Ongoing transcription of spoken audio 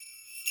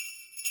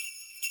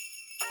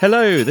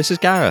Hello, this is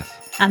Gareth.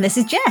 And this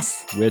is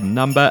Jess. We're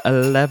number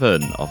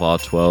 11 of our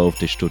 12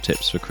 digital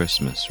tips for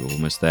Christmas. We're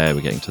almost there.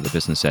 We're getting to the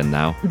business end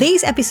now.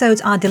 These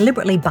episodes are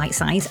deliberately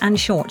bite-sized and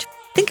short.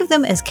 Think of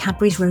them as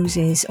Cadbury's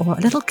Roses or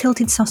a little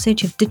kilted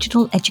sausage of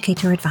digital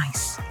educator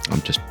advice.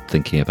 I'm just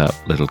thinking about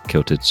little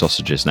kilted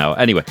sausages now.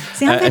 Anyway,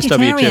 see, I'm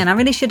vegetarian. I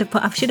really should have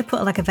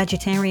put like a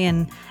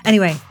vegetarian.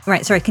 Anyway,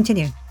 right, sorry,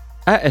 continue.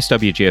 At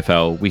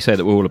SWGFL, we say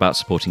that we're all about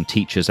supporting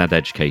teachers and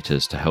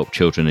educators to help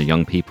children and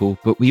young people,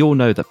 but we all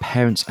know that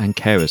parents and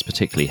carers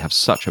particularly have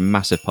such a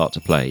massive part to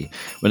play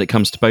when it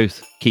comes to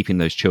both keeping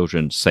those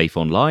children safe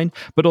online,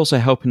 but also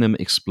helping them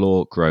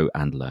explore, grow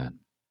and learn.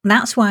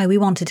 That's why we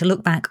wanted to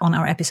look back on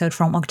our episode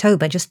from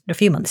October, just a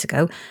few months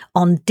ago,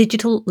 on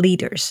digital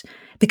leaders,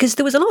 because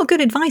there was a lot of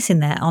good advice in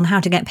there on how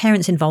to get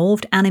parents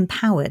involved and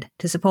empowered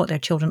to support their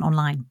children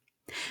online.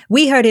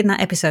 We heard in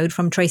that episode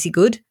from Traci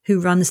Good, who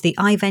runs the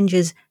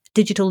iVengers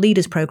Digital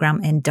Leaders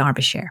Programme in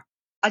Derbyshire.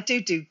 I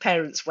do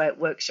parents'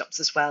 workshops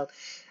as well.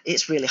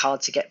 It's really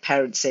hard to get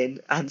parents in,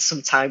 and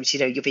sometimes,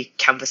 you'll be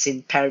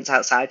canvassing parents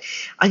outside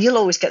and you'll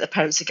always get the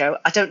parents to go,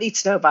 I don't need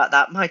to know about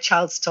that. My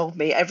child's told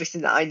me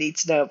everything that I need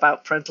to know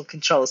about parental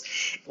controls.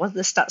 One of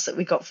the stats that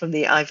we got from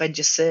the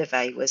iVengers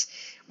survey was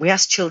we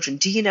asked children,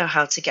 do you know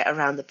how to get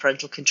around the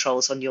parental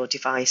controls on your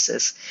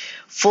devices?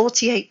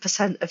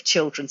 48% of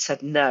children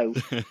said no.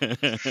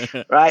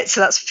 Right,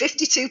 so that's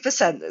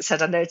 52% that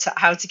said I know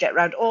how to get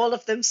around all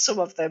of them, some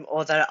of them,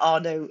 or there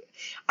are no.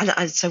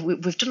 And so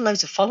we've done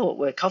loads of follow-up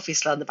work,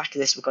 obviously, on the back of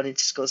this. We've gone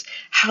into schools.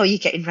 How are you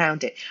getting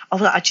around it? Oh,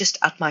 well, I just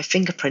add my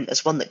fingerprint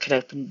as one that can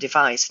open the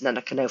device, and then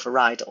I can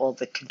override all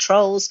the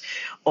controls,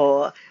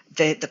 or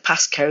the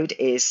passcode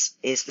is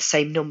the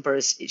same number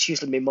as, it's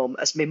usually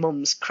my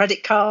mum's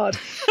credit card.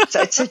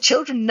 So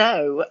children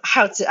know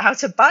how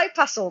to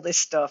bypass all this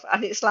stuff.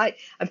 And it's like,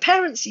 and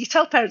parents, you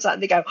tell parents that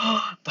and they go,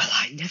 oh, well,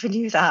 I never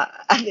knew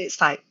that. And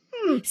it's like,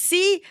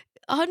 See,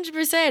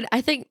 100%. I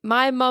think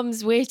my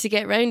mum's way to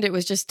get around it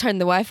was just turn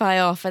the Wi-Fi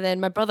off. And then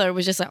my brother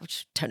was just like,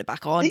 just turn it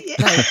back on. Yeah.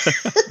 Like,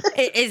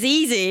 it's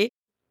easy.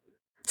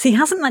 See,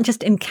 hasn't that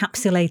just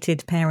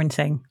encapsulated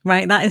parenting,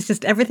 right? That is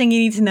just everything you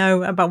need to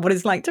know about what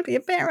it's like to be a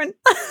parent.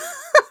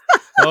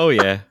 Oh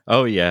yeah.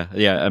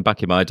 Yeah. And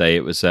back in my day,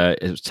 it was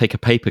take a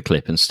paper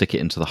clip and stick it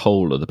into the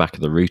hole at the back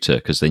of the router,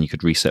 because then you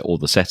could reset all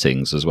the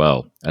settings as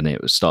well, and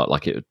it would start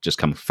like it would just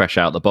come fresh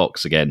out the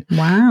box again.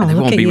 Wow! And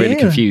everyone would be really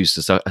confused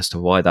as to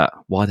why that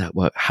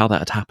worked, how that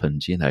had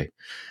happened, And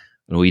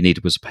all you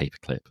needed was a paper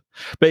clip.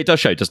 But it does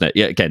show, doesn't it?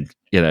 Yeah, again,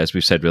 as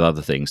we've said with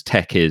other things,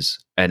 tech is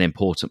an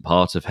important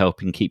part of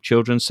helping keep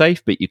children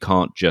safe, but you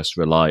can't just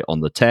rely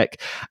on the tech.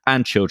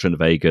 And children are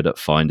very good at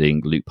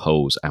finding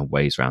loopholes and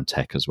ways around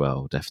tech as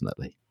well,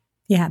 definitely.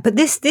 Yeah, but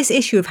this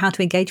issue of how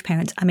to engage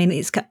parents, I mean,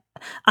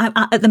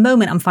 at the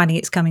moment I'm finding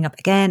it's coming up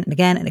again and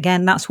again and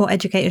again. That's what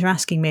educators are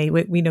asking me.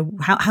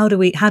 How do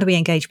we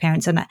engage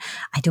parents? And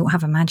I don't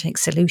have a magic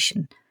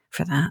solution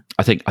for that.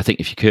 I think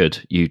if you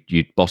could,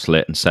 you'd bottle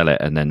it and sell it,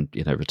 and then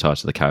retire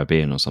to the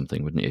Caribbean or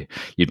something, wouldn't you?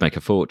 You'd make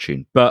a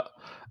fortune. But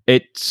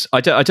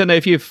I don't know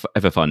if you've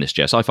ever found this,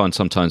 Jess. I find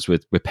sometimes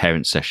with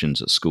parent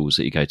sessions at schools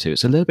that you go to,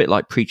 it's a little bit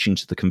like preaching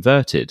to the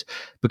converted,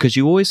 because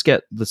you always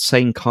get the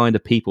same kind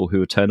of people who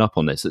would turn up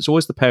on this. It's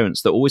always the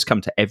parents that always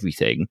come to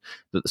everything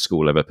that the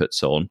school ever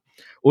puts on,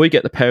 or you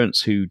get the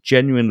parents who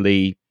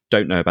genuinely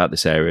don't know about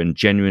this area and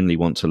genuinely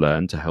want to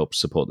learn to help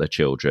support their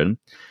children,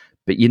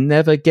 but you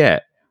never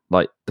get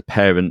like the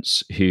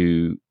parents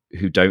who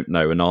don't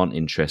know and aren't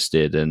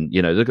interested, and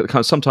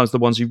sometimes the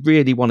ones who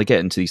really want to get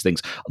into these things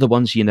are the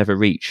ones you never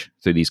reach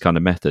through these kind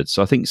of methods.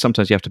 So I think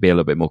sometimes you have to be a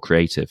little bit more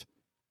creative.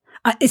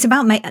 It's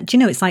about,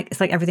 it's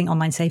like everything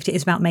online safety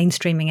is about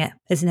mainstreaming it,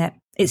 isn't it?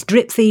 It's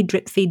drip feed,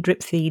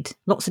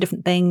 lots of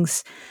different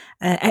things.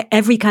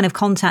 Every kind of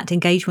contact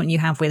engagement you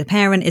have with a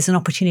parent is an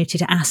opportunity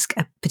to ask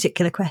a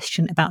particular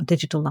question about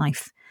digital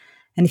life.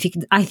 And if you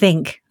can,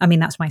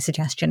 that's my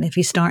suggestion. If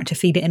you start to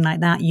feed it in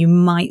like that, you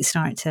might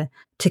start to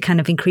kind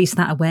of increase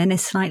that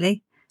awareness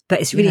slightly. But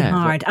it's really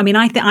hard.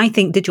 I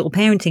think digital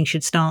parenting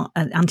should start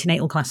at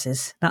antenatal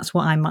classes. That's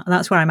where I'm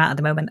at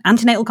the moment.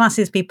 Antenatal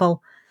classes,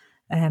 people,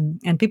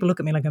 and people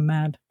look at me like I'm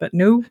mad. But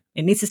no,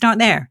 it needs to start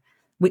there.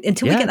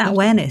 Until we get that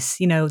awareness,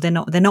 they're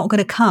not going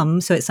to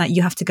come. So it's like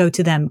you have to go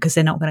to them because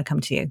they're not going to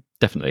come to you.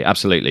 Definitely,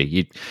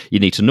 absolutely. You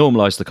need to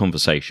normalize the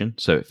conversation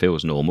so it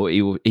feels normal.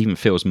 It even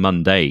feels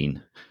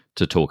mundane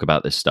to talk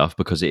about this stuff,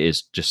 because it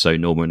is just so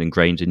normal and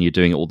ingrained and you're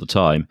doing it all the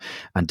time.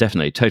 And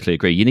definitely, totally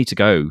agree. You need to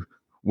go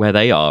where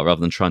they are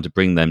rather than trying to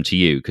bring them to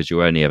you, because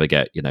you'll only ever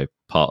get,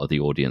 part of the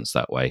audience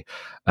that way.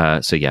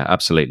 So yeah,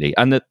 absolutely.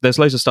 And there's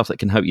loads of stuff that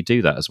can help you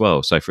do that as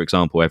well. So for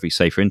example, every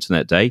Safer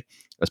Internet Day,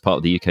 as part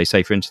of the UK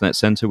Safer Internet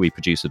Centre, we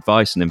produce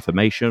advice and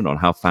information on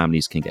how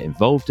families can get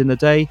involved in the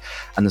day.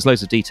 And there's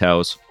loads of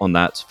details on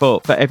that for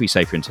every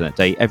Safer Internet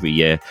Day every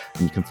year.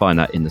 And you can find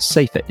that in the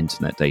Safer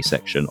Internet Day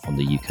section on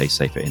the UK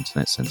Safer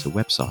Internet Centre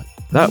website.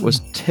 That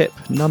was tip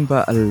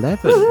number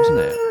 11, wasn't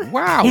it?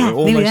 Wow, yeah, we're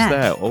almost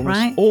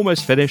there.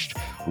 Almost finished.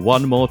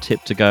 One more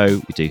tip to go.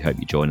 We do hope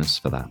you join us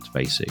for that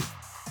very soon.